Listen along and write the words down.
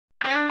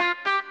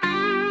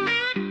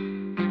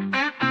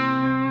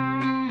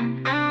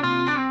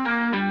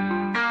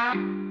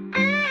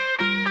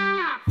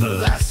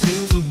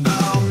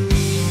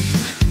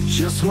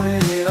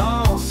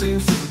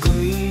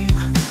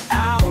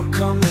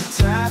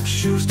tap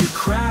shoes to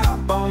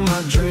crap on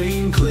my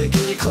dream.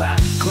 Clickity clack,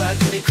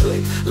 clackity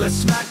click. Let's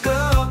smack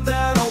up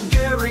that old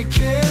Gary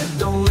kid.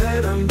 Don't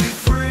let him be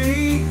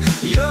free.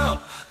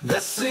 Yup,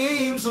 that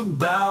seems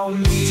about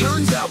me.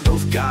 Turns out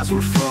those guys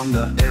were from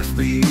the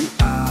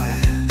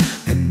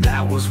FBI, and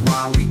that was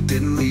why we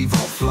didn't leave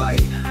on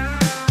flight.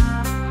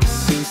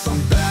 Seen some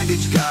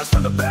baggage guys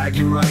found a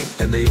baggie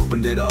right, and they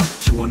opened it up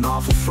to an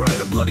awful fright.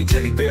 A bloody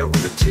teddy bear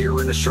with a tear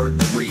in a shirt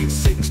that reads,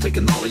 Satan's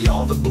taking all of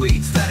y'all that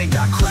bleeds. That ain't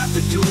got crap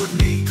to do with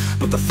me,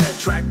 but the Fed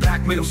tracked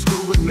back, made them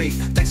screw with me.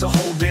 Thanks a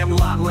whole damn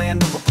lot,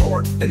 land on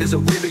Laporte. And is it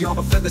really all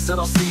the Fed that said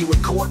I'll see you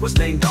in court was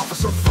named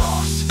Officer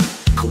Frost?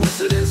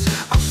 Coincidence?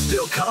 I'm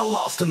still kinda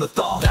lost in the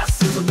thought. That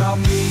seems about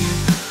me.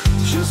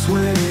 Just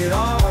when it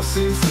all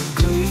seems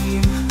to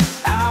gleam,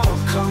 out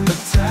come the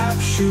tap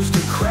shoes to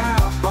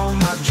crap on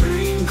my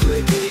dream.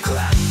 Clickity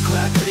clack,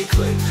 clackity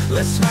click.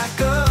 Let's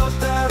smack up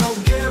that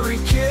old Gary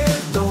kid.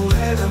 Don't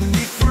let him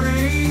be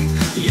free.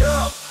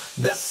 Yup,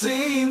 that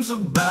seems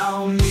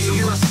about me. So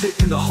here I sit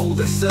in the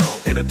holding cell.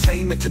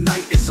 Entertainment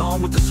tonight is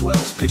on with the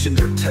swells, pitching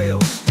their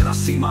tales, and I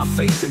see my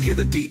face and hear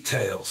the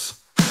details.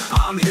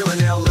 I'm here in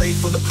LA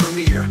for the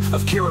premiere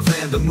of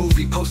Caravan, the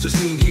movie poster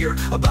seen here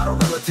about a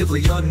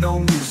relatively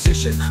unknown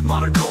musician,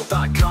 modern cult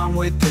icon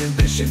with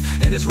ambition,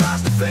 and his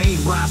rise to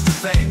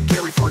fame,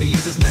 Gary Fright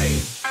is his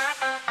name.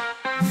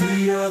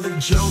 The other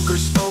Joker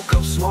spoke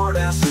up smart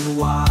ass and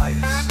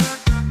wise.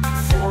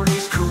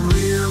 Forty's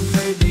career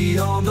may be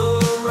on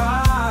the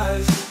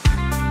rise,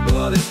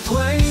 but his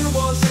plane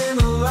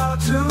wasn't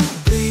allowed to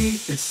be,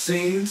 it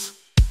seems.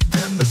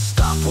 Then to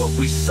stop what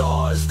we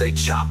saw as they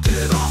chopped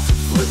it off and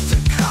flipped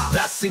a cop.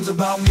 That seems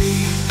about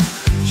me.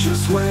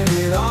 Just when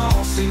it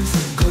all seems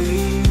to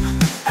gleam,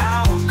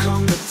 out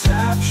come the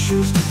tap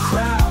shoes to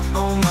crap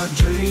on my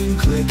dream.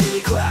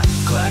 Clickity clack,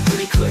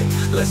 clackity click.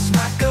 Let's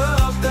smack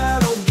up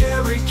that old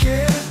Gary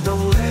kid.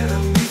 Don't let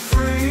him be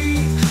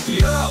free.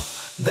 Yup,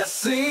 that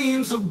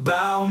seems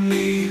about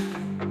me.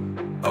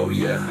 Oh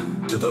yeah,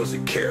 to those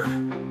that care,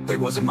 there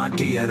wasn't my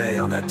DNA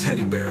on that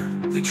teddy bear.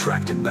 They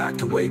tracked it back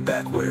to way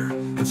back where.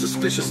 And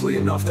suspiciously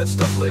enough, that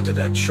stuff led to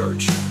that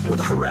church where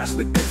the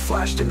harassment bit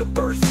flashed into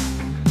birth.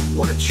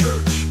 What a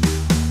church.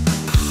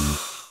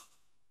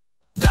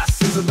 That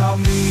seems about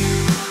me.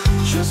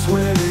 Just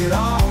when it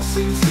all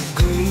seems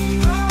to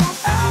gleam,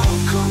 out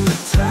come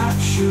the tap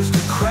shoes to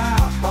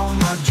crap on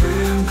my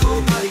dream.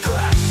 Clickity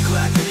clack,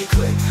 clackity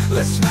click.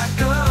 Let's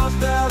smack up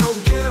that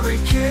old Gary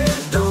kid.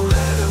 Don't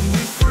let him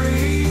be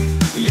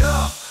free.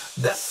 Yup,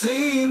 that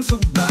seems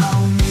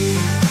about me.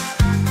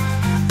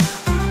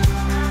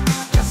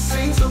 That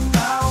seems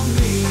about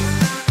me.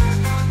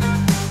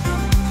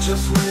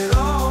 Just when it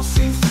all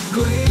seems to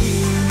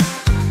gleam,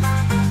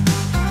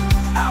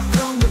 out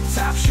come the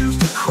tap shoes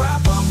to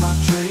crap on my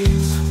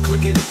dreams.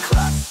 Clickety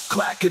clack,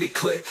 clackety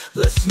click.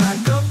 Let's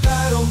smack up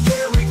that old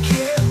Gary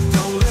kid.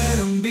 Don't let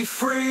him be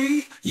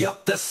free.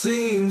 Yup, that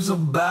seems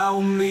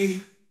about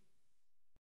me.